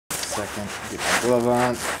second. Get my glove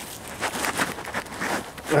on.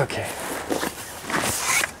 Okay.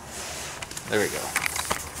 There we go.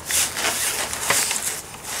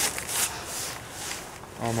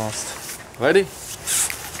 Almost. Ready?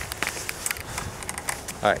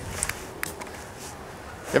 Alright.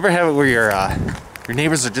 You ever have it where your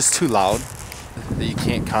neighbors are just too loud that you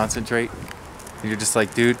can't concentrate? And you're just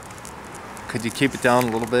like, dude, could you keep it down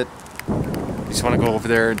a little bit? You just want to go over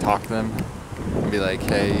there and talk to them and be like,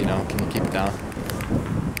 hey, you know, can you keep it down?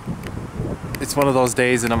 It's one of those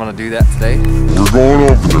days and I'm going to do that today. We're going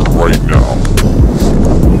over there right now.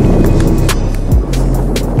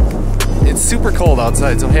 It's super cold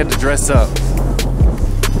outside, so I had to dress up.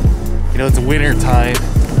 You know, it's winter time,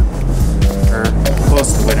 or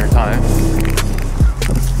close to winter time.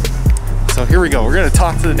 So here we go. We're going to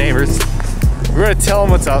talk to the neighbors. We're going to tell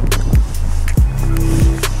them what's up.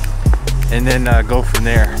 And then go from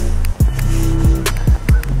there.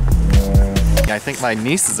 I think my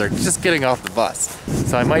nieces are just getting off the bus,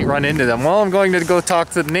 so I might run into them. Well, I'm going to go talk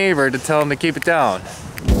to the neighbor to tell him to keep it down.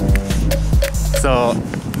 So,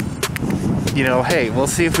 you know, hey, we'll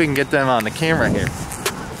see if we can get them on the camera here.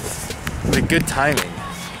 With good timing.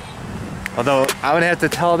 Although, I would have to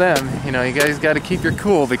tell them, you know, you guys got to keep your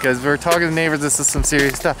cool because we're talking to neighbors, this is some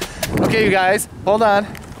serious stuff. Okay, you guys, hold on.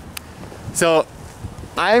 So,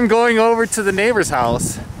 I'm going over to the neighbor's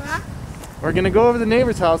house. We're gonna go over to the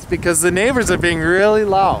neighbor's house because the neighbors are being really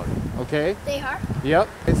loud, okay? They are? Yep.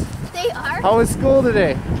 They are? How was school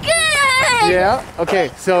today? Good! Yeah? Okay,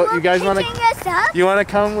 so you guys wanna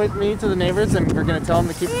come with me to the neighbors and we're gonna tell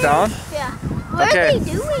them to keep it down? Yeah. What are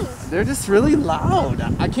they doing? They're just really loud.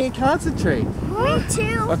 I can't concentrate. Me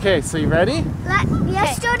too. Okay, so you ready?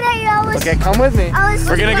 Yesterday I was... Okay, come with me.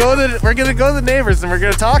 We're gonna go to the neighbors and we're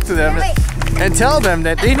gonna talk to them and tell them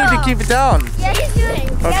that they need to keep it down. Yeah, he's doing.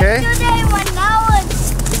 Okay? Yesterday when I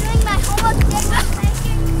was doing my homework,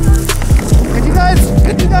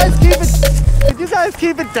 Could you guys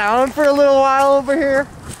keep it down for a little while over here?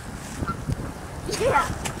 Yeah.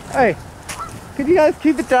 Hey, could you guys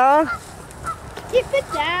keep it down? Keep it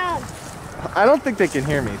down. I don't think they can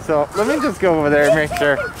hear me, so let me just go over there and make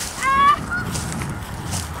sure.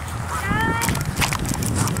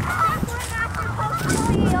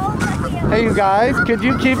 Hey, you guys, could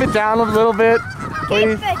you keep it down a little bit,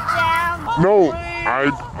 please? Keep it down. No,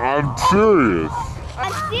 I'm serious.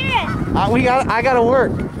 I'm serious. I gotta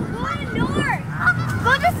work. Go to north.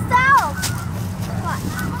 Go to south. What?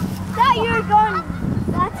 That you're going.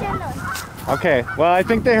 That's in the... Okay, well, I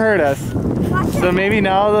think they heard us. So maybe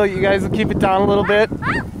now you guys will keep it down a little bit.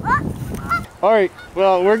 All right,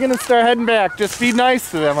 well, we're gonna start heading back. Just be nice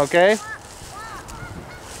to them, okay?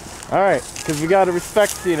 All right, because we gotta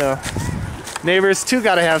respect, you know, neighbors too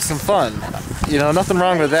gotta have some fun. You know, nothing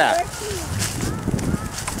wrong with that.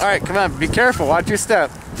 All right, come on, be careful, watch your step.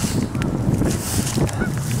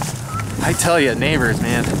 I tell you, neighbors,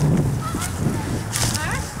 man.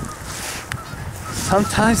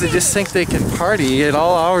 Sometimes they just think they can party at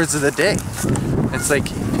all hours of the day. It's like,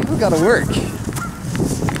 people gotta work.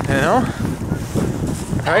 You know?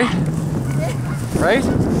 Right? Right?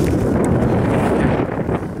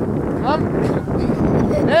 Come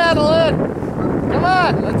on. Adeline! Come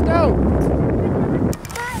on, let's go.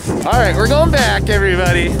 All right, we're going back,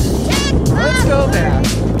 everybody. Let's go back.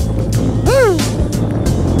 Woo!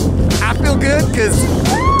 I feel good because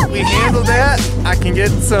we handled that. I can get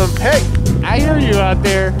some, hey, I hear you out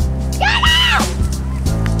there. Get out!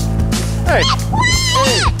 Hey,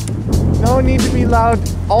 hey, no need to be loud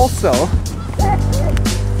also.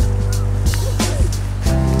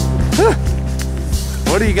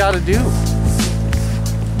 What do you got to do?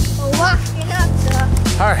 Walking up the...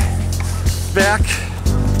 All right, back.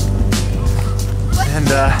 And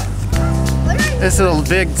this is a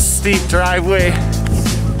big steep driveway.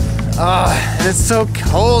 And it's so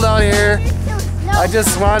cold out here. I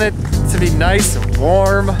just want it to be nice and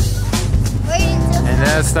warm. And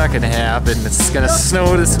that's not gonna happen. It's gonna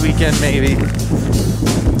snow this weekend maybe.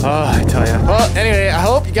 Oh, I tell you. Well, anyway, I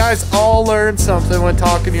hope you guys all learned something when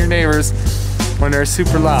talking to your neighbors when they're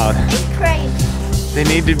super loud. It's crazy. They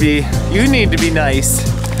need to be, you need to be nice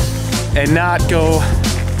and not go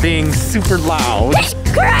being super loud. It's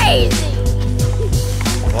crazy.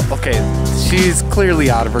 Well, okay, she's clearly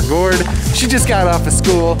out of her gourd. She just got off of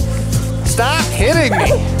school. Stop hitting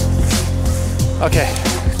me. Okay,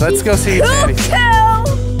 let's go see Daddy.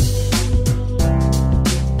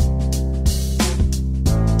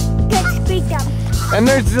 And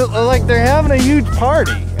there's like they're having a huge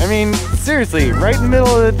party. I mean, seriously, right in the middle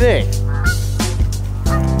of the day.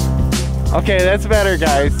 Okay, that's better,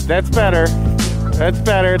 guys. That's better. That's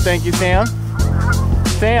better. Thank you, Sam.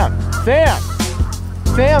 Sam.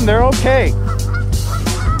 Sam, they're okay.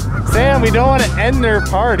 Sam, we don't want to end their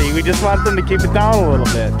party. We just want them to keep it down a little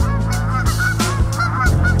bit.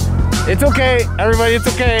 It's okay, everybody, it's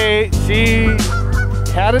okay. She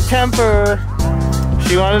had a temper.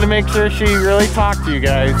 She wanted to make sure she really talked to you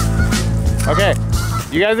guys. Okay,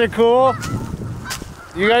 you guys are cool?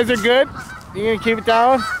 You guys are good? You gonna keep it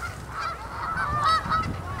down?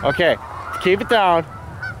 Okay, keep it down.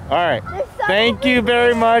 All right, thank you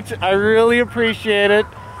very much. I really appreciate it.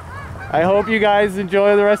 I hope you guys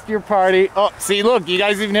enjoy the rest of your party. Oh, see, look, you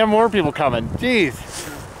guys even have more people coming. Jeez.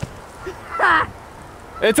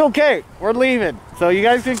 It's okay, we're leaving. So you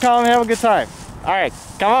guys can come and have a good time. All right,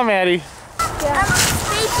 come on, Maddie. I'm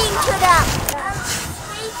speaking to them. I'm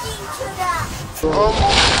speaking to them.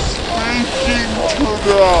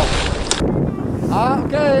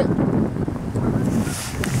 Okay.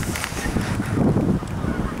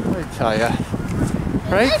 Let me tell ya.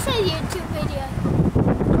 Right? This is a YouTube video.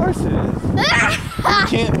 Of course it is. You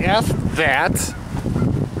can't ask that.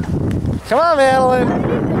 Come on,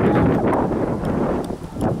 Madeline.